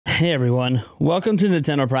Hey everyone, welcome to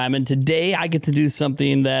Nintendo Prime, and today I get to do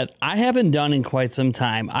something that I haven't done in quite some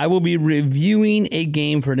time. I will be reviewing a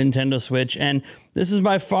game for Nintendo Switch, and this is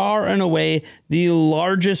by far and away the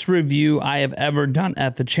largest review I have ever done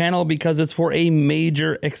at the channel because it's for a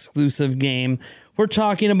major exclusive game. We're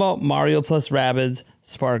talking about Mario plus Rabbids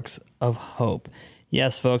Sparks of Hope.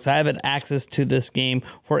 Yes, folks, I have had access to this game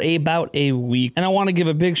for about a week, and I want to give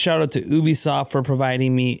a big shout out to Ubisoft for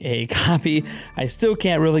providing me a copy. I still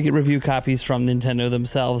can't really get review copies from Nintendo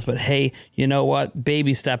themselves, but hey, you know what?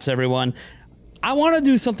 Baby steps, everyone. I want to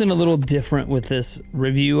do something a little different with this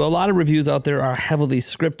review. A lot of reviews out there are heavily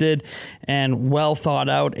scripted and well thought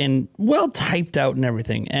out and well typed out and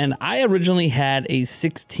everything. And I originally had a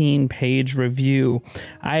 16-page review.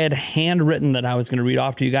 I had handwritten that I was going to read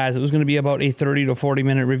off to you guys. It was going to be about a 30 to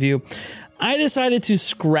 40-minute review. I decided to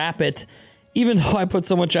scrap it, even though I put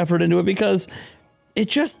so much effort into it, because it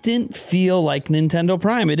just didn't feel like Nintendo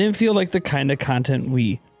Prime. It didn't feel like the kind of content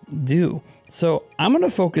we do. So I'm going to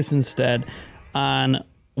focus instead on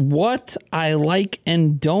what I like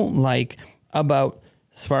and don't like about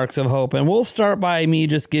Sparks of Hope. And we'll start by me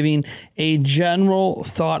just giving a general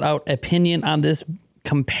thought out opinion on this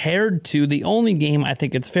compared to the only game I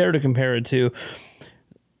think it's fair to compare it to,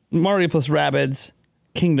 Mario plus Rabbids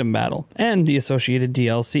Kingdom Battle and the associated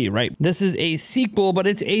DLC, right? This is a sequel, but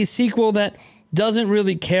it's a sequel that doesn't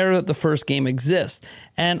really care that the first game exists.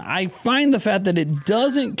 And I find the fact that it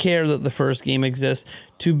doesn't care that the first game exists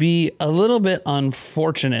to be a little bit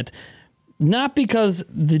unfortunate. Not because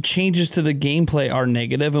the changes to the gameplay are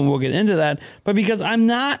negative, and we'll get into that, but because I'm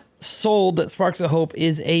not sold that Sparks of Hope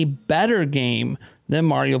is a better game than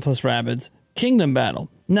Mario plus Rabbids Kingdom Battle.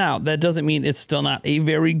 Now, that doesn't mean it's still not a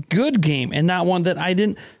very good game and not one that I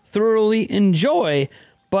didn't thoroughly enjoy,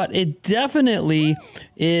 but it definitely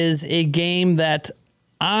is a game that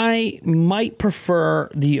I might prefer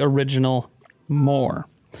the original more.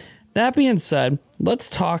 That being said, let's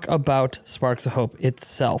talk about Sparks of Hope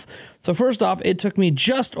itself. So first off, it took me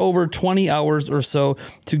just over 20 hours or so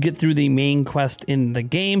to get through the main quest in the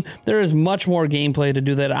game. There is much more gameplay to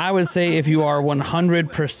do that. I would say if you are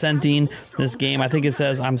 100%ing this game, I think it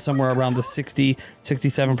says I'm somewhere around the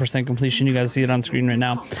 67% completion. You guys see it on screen right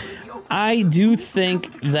now. I do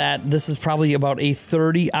think that this is probably about a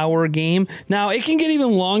 30-hour game. Now, it can get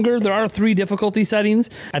even longer. There are 3 difficulty settings.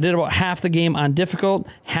 I did about half the game on difficult,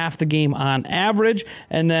 half the game on average,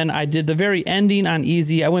 and then I did the very ending on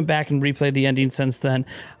easy. I went back and replayed the ending since then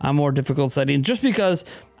on more difficult settings, just because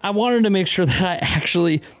I wanted to make sure that I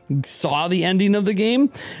actually saw the ending of the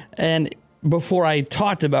game and before I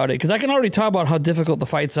talked about it, because I can already talk about how difficult the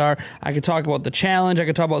fights are. I could talk about the challenge. I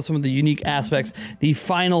could talk about some of the unique aspects. The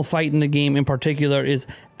final fight in the game in particular is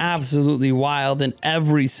absolutely wild, and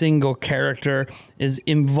every single character is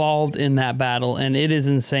involved in that battle, and it is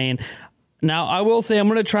insane. Now, I will say I'm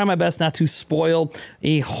going to try my best not to spoil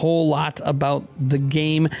a whole lot about the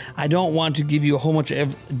game. I don't want to give you a whole bunch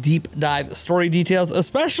of deep dive story details,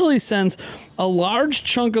 especially since a large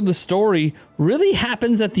chunk of the story really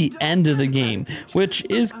happens at the end of the game, which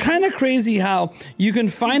is kind of crazy how you can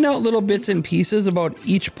find out little bits and pieces about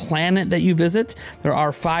each planet that you visit. There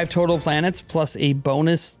are 5 total planets plus a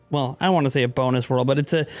bonus, well, I don't want to say a bonus world, but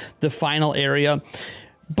it's the final area.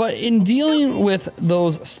 But in dealing with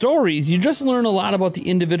those stories, you just learn a lot about the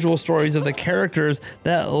individual stories of the characters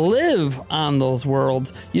that live on those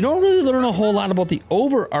worlds. You don't really learn a whole lot about the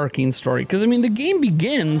overarching story, because, I mean, the game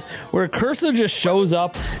begins where Cursa just shows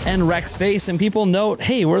up and wrecks face, and people note,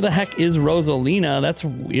 hey, where the heck is Rosalina? That's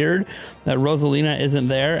weird that Rosalina isn't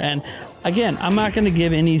there. And again, I'm not going to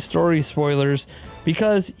give any story spoilers,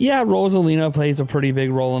 because, yeah, Rosalina plays a pretty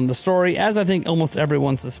big role in the story, as I think almost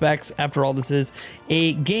everyone suspects. After all, this is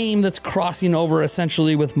a game that's crossing over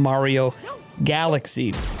essentially with Mario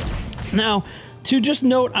Galaxy. Now, to just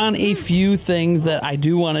note on a few things that I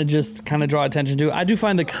do want to just kind of draw attention to, I do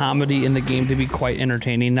find the comedy in the game to be quite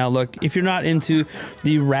entertaining. Now, look, if you're not into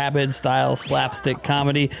the Rabbids style slapstick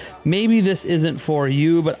comedy, maybe this isn't for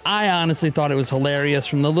you, but I honestly thought it was hilarious,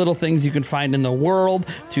 from the little things you can find in the world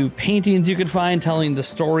to paintings you could find telling the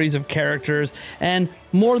stories of characters, and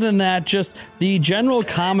more than that, just the general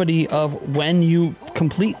comedy of when you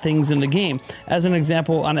complete things in the game. As an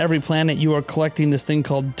example, on every planet you are collecting this thing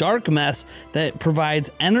called Dark Mess that provides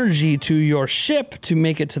energy to your ship to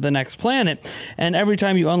make it to the next planet. And every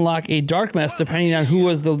time you unlock a Dark Mess, depending on who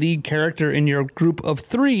was the lead character in your group of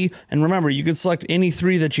 3, and remember, you can select any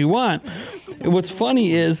 3 that you want. What's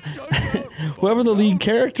funny is whoever the lead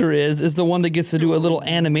character is the one that gets to do a little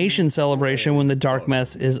animation celebration when the Dark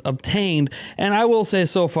Mess is obtained. And I will say,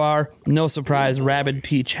 so far, no surprise, Rabbid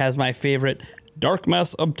Peach has my favorite dark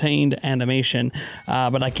mess obtained animation.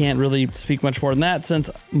 But I can't really speak much more than that since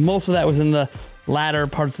most of that was in the latter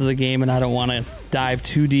parts of the game, and I don't want to dive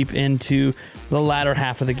too deep into the latter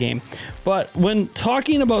half of the game. But when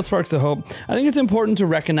talking about Sparks of Hope, I think it's important to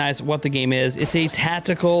recognize what the game is. It's a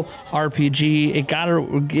tactical RPG.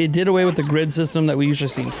 It did away with the grid system that we usually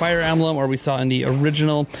see in Fire Emblem or we saw in the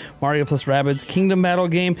original Mario plus Rabbids Kingdom Battle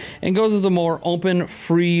game, and goes with the more open,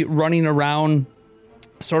 free, running around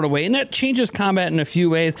sort of way, and that changes combat in a few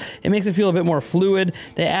ways. It makes it feel a bit more fluid.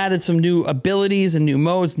 They added some new abilities and new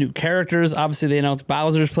modes, new characters. Obviously, they announced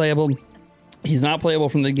Bowser's playable. He's not playable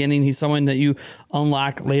from the beginning. He's someone that you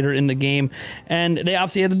unlock later in the game. And they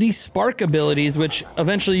obviously added these spark abilities, which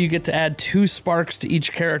eventually you get to add 2 sparks to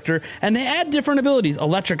each character. And they add different abilities,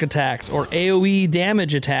 electric attacks or AoE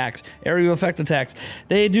damage attacks, area effect attacks.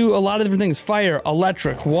 They do a lot of different things. Fire,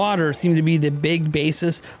 electric, water seem to be the big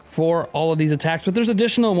basis for all of these attacks. But there's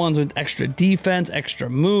additional ones with extra defense,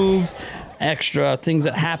 extra moves, extra things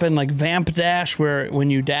that happen like Vamp Dash, where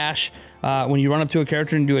when you dash, when you run up to a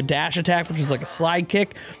character and do a dash attack, which is like a slide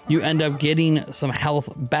kick, you end up getting some health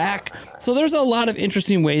back. So there's a lot of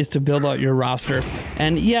interesting ways to build out your roster.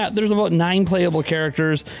 And yeah, there's about 9 playable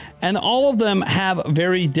characters, and all of them have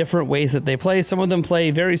very different ways that they play. Some of them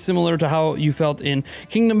play very similar to how you felt in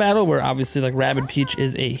Kingdom Battle, where obviously like Rabbid Peach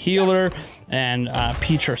is a healer, and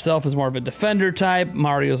Peach herself is more of a defender type.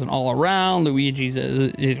 Mario's an all-around. Luigi's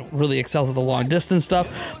it really excels at the long distance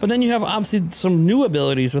stuff. But then you have obviously some new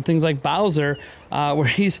abilities with things like Bowser, where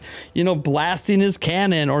he's, you know, blasting his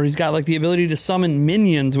cannon, or he's got like the ability to summon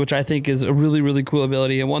minions, which I think is a really, really cool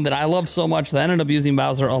ability, and one that I love so much that I ended up using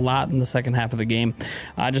Bowser a lot in the second half of the game,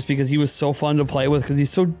 just because he was so fun to play with, because he's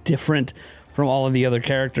so different from all of the other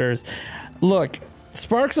characters. Look,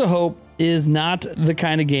 Sparks of Hope is not the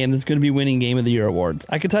kind of game that's going to be winning Game of the Year awards.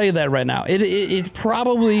 I can tell you that right now. It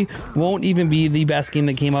probably won't even be the best game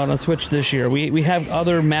that came out on Switch this year. We have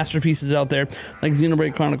other masterpieces out there like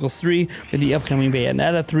Xenoblade Chronicles 3, with the upcoming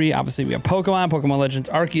Bayonetta 3. Obviously, we have Pokemon Legends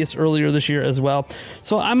Arceus earlier this year as well.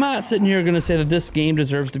 So I'm not sitting here going to say that this game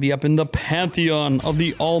deserves to be up in the pantheon of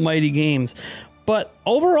the almighty games. But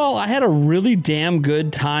overall, I had a really damn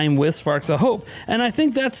good time with Sparks of Hope. And I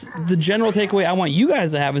think that's the general takeaway I want you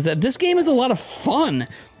guys to have, is that this game is a lot of fun.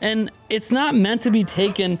 And it's not meant to be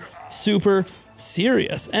taken super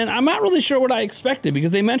serious. And I'm not really sure what I expected,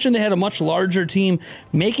 because they mentioned they had a much larger team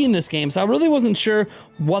making this game, so I really wasn't sure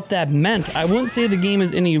what that meant. I wouldn't say the game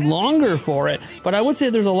is any longer for it, but I would say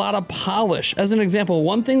there's a lot of polish. As an example,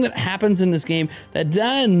 one thing that happens in this game that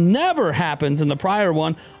never happens in the prior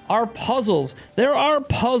one are puzzles. There are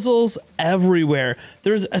puzzles everywhere.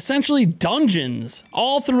 There's essentially dungeons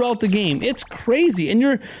all throughout the game. It's crazy,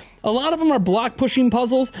 and a lot of them are block pushing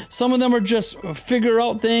puzzles. Some of them are just figure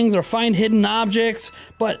out things or find hidden objects,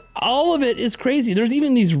 but all of it is crazy. There's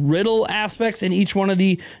even these riddle aspects in each one of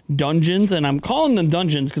the dungeons, and I'm calling them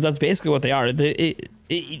dungeons because that's basically what they are.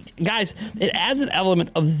 Guys, it adds an element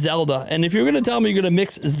of Zelda, and if you're going to tell me you're going to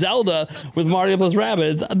mix Zelda with Mario plus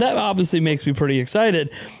Rabbids, that obviously makes me pretty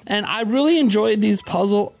excited. And I really enjoyed these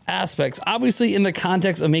puzzle aspects. Obviously, in the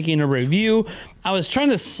context of making a review, I was trying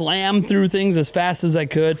to slam through things as fast as I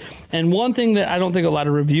could. And one thing that I don't think a lot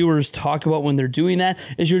of reviewers talk about when they're doing that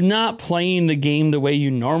is you're not playing the game the way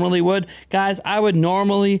you normally would. Guys, I would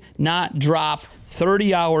normally not drop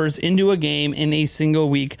 30 hours into a game in a single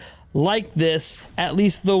week like this, at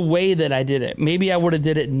least the way that I did it. Maybe I would have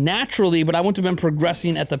did it naturally, but I wouldn't have been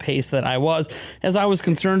progressing at the pace that I was, as I was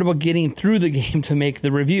concerned about getting through the game to make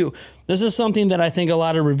the review. This is something that I think a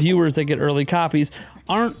lot of reviewers that get early copies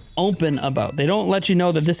aren't open about. They don't let you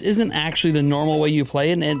know that this isn't actually the normal way you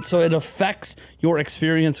play it, and so it affects your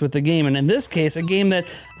experience with the game. And in this case, a game that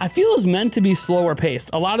I feel is meant to be slower paced.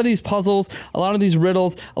 A lot of these puzzles, a lot of these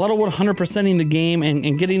riddles, a lot of 100%ing the game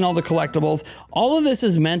and getting all the collectibles, all of this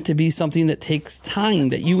is meant to be something that takes time,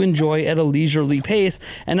 that you enjoy at a leisurely pace.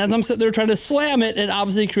 And as I'm sitting there trying to slam it, it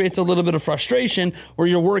obviously creates a little bit of frustration where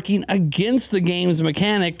you're working against the game's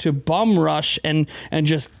mechanic to bum rush and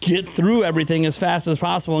just get through everything as fast as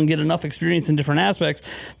possible and get enough experience in different aspects,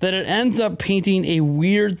 that it ends up painting a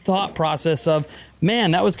weird thought process of,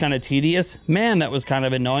 man, that was kind of tedious. Man, that was kind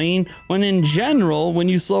of annoying. When in general, when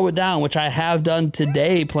you slow it down, which I have done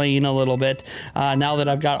today playing a little bit, now that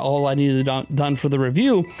I've got all I needed done for the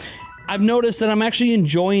review, I've noticed that I'm actually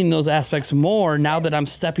enjoying those aspects more now that I'm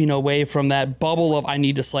stepping away from that bubble of I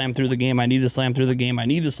need to slam through the game, I need to slam through the game, I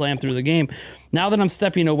need to slam through the game. Now that I'm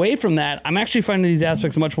stepping away from that, I'm actually finding these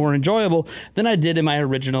aspects much more enjoyable than I did in my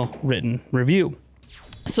original written review.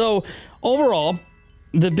 So overall,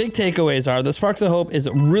 the big takeaways are that Sparks of Hope is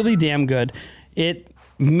really damn good. It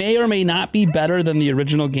may or may not be better than the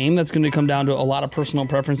original game. That's going to come down to a lot of personal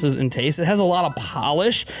preferences and taste. It has a lot of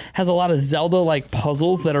polish, has a lot of Zelda-like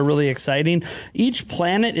puzzles that are really exciting. Each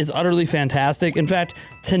planet is utterly fantastic. In fact,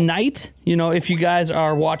 tonight, you know, if you guys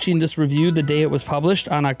are watching this review the day it was published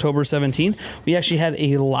on October 17th, we actually had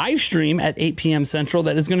a live stream at 8 p.m. Central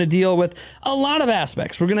that is going to deal with a lot of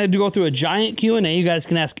aspects. We're going to go through a giant Q&A. You guys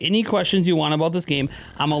can ask any questions you want about this game.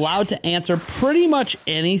 I'm allowed to answer pretty much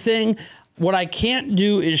anything. What I can't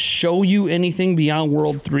do is show you anything beyond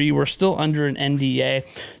World 3. We're still under an NDA.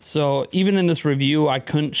 So even in this review, I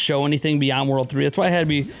couldn't show anything beyond World 3. That's why I had to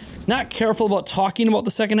be not careful about talking about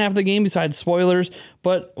the second half of the game besides spoilers,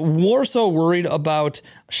 but more so worried about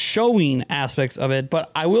showing aspects of it. But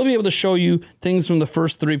I will be able to show you things from the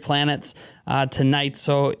first 3 planets tonight.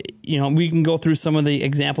 So, you know, we can go through some of the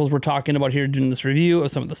examples we're talking about here during this review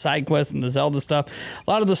of some of the side quests and the Zelda stuff. A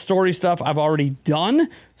lot of the story stuff I've already done.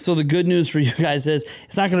 So the good news for you guys is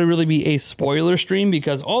it's not going to really be a spoiler stream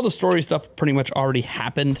because all the story stuff pretty much already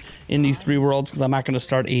happened in these 3 worlds, because I'm not going to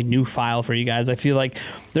start a new file for you guys. I feel like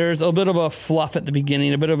there's a bit of a fluff at the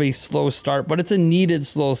beginning, a bit of a slow start, but it's a needed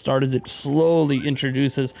slow start as it slowly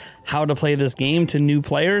introduces how to play this game to new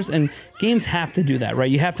players, and games have to do that, right?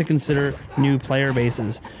 You have to consider new player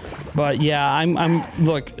bases. But yeah,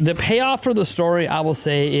 look, the payoff for the story, I will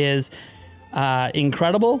say, is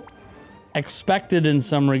incredible, expected in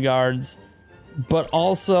some regards, but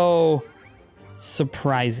also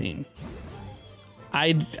surprising.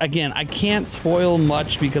 Again, I can't spoil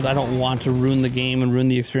much because I don't want to ruin the game and ruin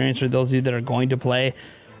the experience for those of you that are going to play.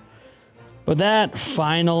 But that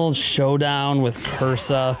final showdown with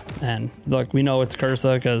Cursa, and look, we know it's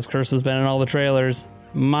Cursa because Cursa's been in all the trailers.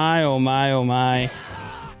 My, oh my, oh my.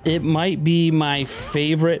 It might be my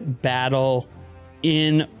favorite battle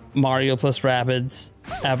in Mario plus Rabbids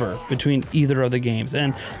ever between either of the games.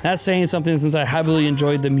 And that's saying something since I heavily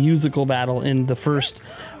enjoyed the musical battle in the first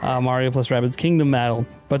Mario plus Rabbids Kingdom battle.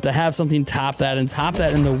 But to have something top that and top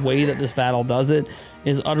that in the way that this battle does it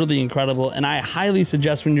is utterly incredible. And I highly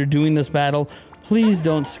suggest when you're doing this battle, please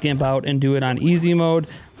don't skimp out and do it on easy mode.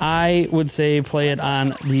 I would say play it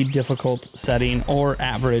on the difficult setting or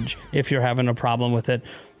average if you're having a problem with it.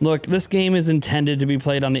 Look, this game is intended to be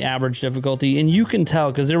played on the average difficulty, and you can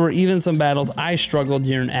tell because there were even some battles I struggled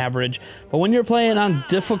during average. But when you're playing on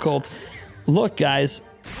difficult, look guys,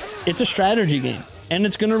 it's a strategy game. And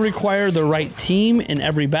it's going to require the right team in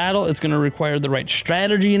every battle. It's going to require the right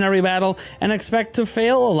strategy in every battle, and expect to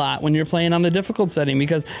fail a lot when you're playing on the difficult setting,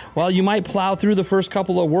 because while you might plow through the first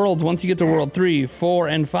couple of worlds, once you get to World 3, 4,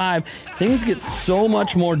 and 5, things get so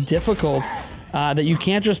much more difficult that you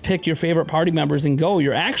can't just pick your favorite party members and go.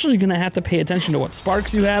 You're actually going to have to pay attention to what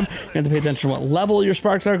sparks you have. You have to pay attention to what level your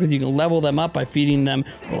sparks are, because you can level them up by feeding them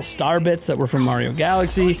little star bits that were from Mario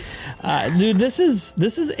Galaxy. Dude, this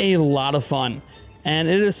is a lot of fun. And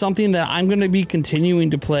it is something that I'm going to be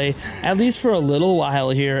continuing to play, at least for a little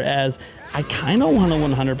while here, as I kind of want to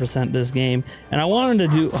 100% this game. And I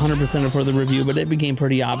wanted to do 100% for the review, but it became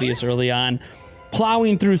pretty obvious early on.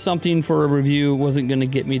 Plowing through something for a review wasn't going to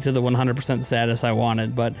get me to the 100% status I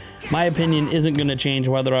wanted, but my opinion isn't going to change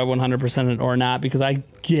whether I 100% it or not, because I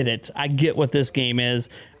get it. I get what this game is.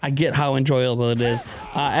 I get how enjoyable it is.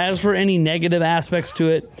 As for any negative aspects to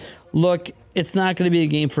it, look, it's not going to be a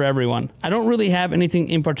game for everyone. I don't really have anything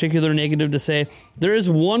in particular negative to say. There is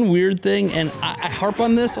one weird thing, and I harp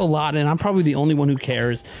on this a lot, and I'm probably the only one who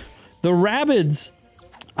cares. The Rabbids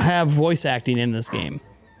have voice acting in this game,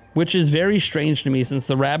 which is very strange to me since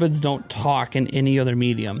the Rabbids don't talk in any other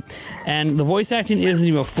medium. And the voice acting isn't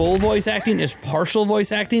even full voice acting, it's partial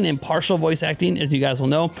voice acting, and partial voice acting, as you guys will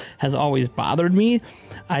know, has always bothered me.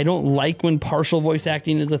 I don't like when partial voice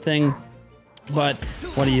acting is a thing, but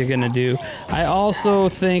what are you gonna do? I also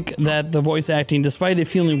think that the voice acting, despite it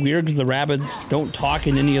feeling weird because the Rabbids don't talk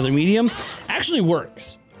in any other medium, actually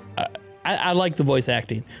works. I like the voice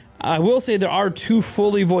acting. I will say there are 2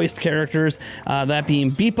 fully voiced characters, that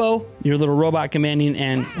being Beepo, your little robot companion,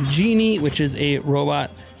 and Genie, which is a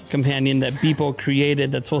robot companion that Beepo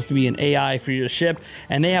created that's supposed to be an AI for your ship.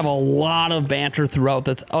 And they have a lot of banter throughout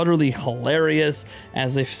that's utterly hilarious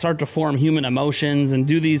as they start to form human emotions and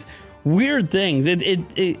do these weird things.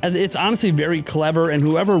 It's honestly very clever, and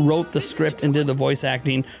whoever wrote the script and did the voice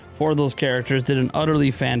acting for those characters did an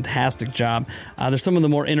utterly fantastic job. There's some of the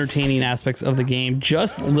more entertaining aspects of the game.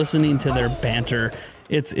 Just listening to their banter,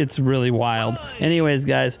 it's really wild. Anyways,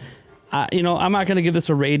 guys, you know, I'm not going to give this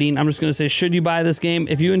a rating. I'm just going to say, should you buy this game?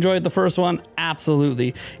 If you enjoyed the first one, absolutely.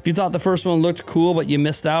 If you thought the first one looked cool but you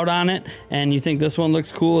missed out on it and you think this one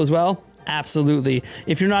looks cool as well, Absolutely.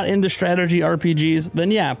 If you're not into strategy RPGs,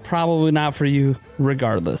 then yeah, probably not for you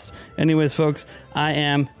regardless. Anyways, folks, I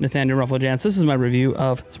am Nathaniel Rufflejans. This is my review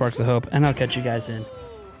of Sparks of Hope, and I'll catch you guys in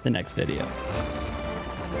the next video.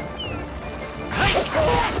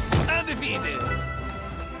 Undefeated.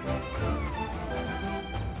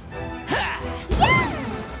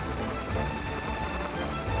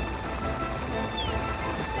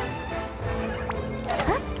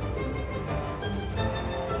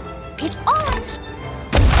 It's all